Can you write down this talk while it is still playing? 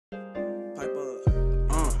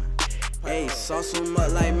sauce them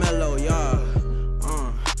up like mellow, yeah.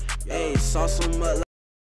 Ayy, sauce them up like.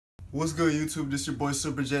 What's good, YouTube? This your boy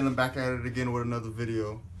Super Jalen back at it again with another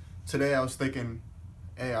video. Today I was thinking,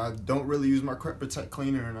 hey, I don't really use my CREP Protect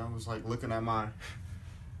cleaner, and I was like looking at my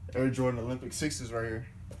Air Jordan Olympic 6s right here.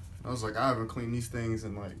 I was like, I haven't cleaned these things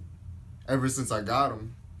in like ever since I got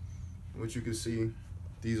them. Which you can see,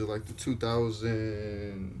 these are like the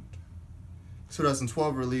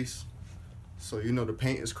 2012 release. So you know the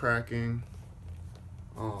paint is cracking.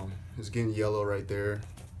 It's getting yellow right there.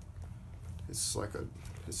 It's like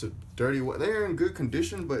it's a dirty. They're in good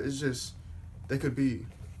condition, but it's just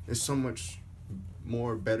it's so much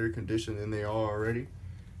more better condition than they are already.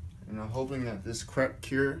 And I'm hoping that this CREP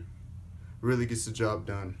cure really gets the job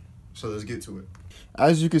done. So let's get to it.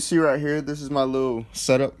 As you can see right here, this is my little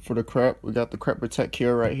setup for the CREP. We got the CREP Protect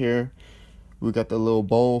cure right here. We got the little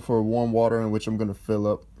bowl for warm water, in which I'm gonna fill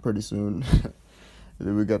up pretty soon. And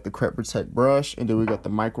then we got the CREP Protect brush, and then we got the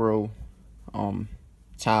micro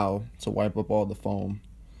towel to wipe up all the foam.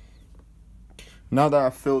 Now that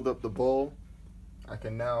I've filled up the bowl, I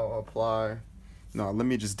can now apply. No, let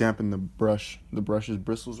me just dampen the brush's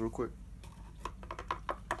bristles real quick.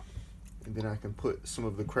 And then I can put some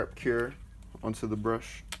of the CREP cure onto the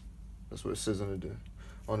brush. That's what it says on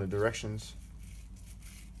the directions.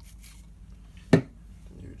 You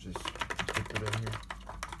just put it in here.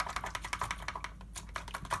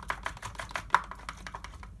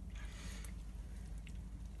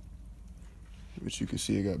 Which you can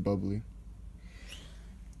see it got bubbly.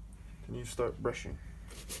 Then you start brushing.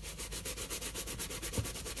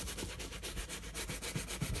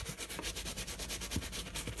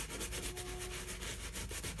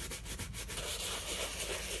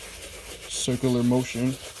 Circular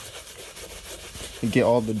motion and get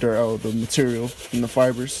all the dirt out of the material and the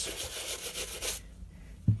fibers.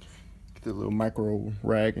 Get the little micro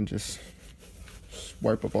rag and just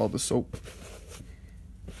wipe up all the soap.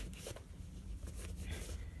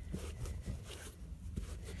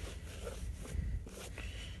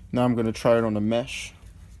 Now I'm gonna try it on the mesh.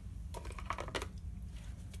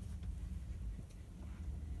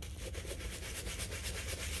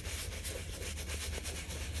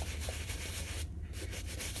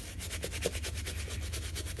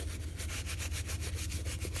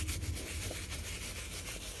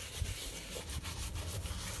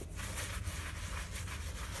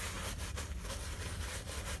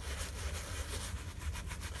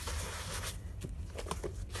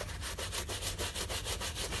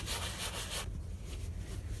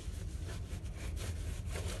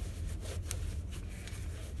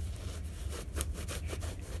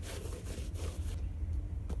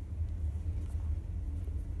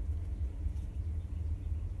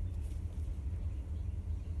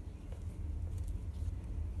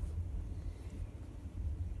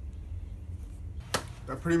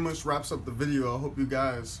 That pretty much wraps up the video. I hope you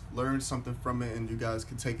guys learned something from it and you guys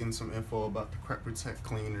can take in some info about the CREP Protect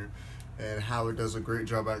cleaner and how it does a great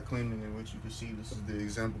job at cleaning, in which you can see this is the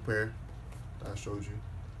example pair that I showed you.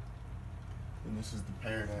 And this is the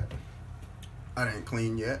pair that I didn't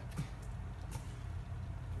clean yet.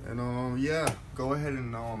 And yeah, go ahead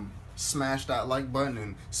and smash that like button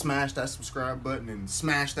and smash that subscribe button and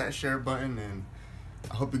smash that share button, and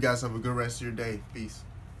I hope you guys have a good rest of your day. Peace.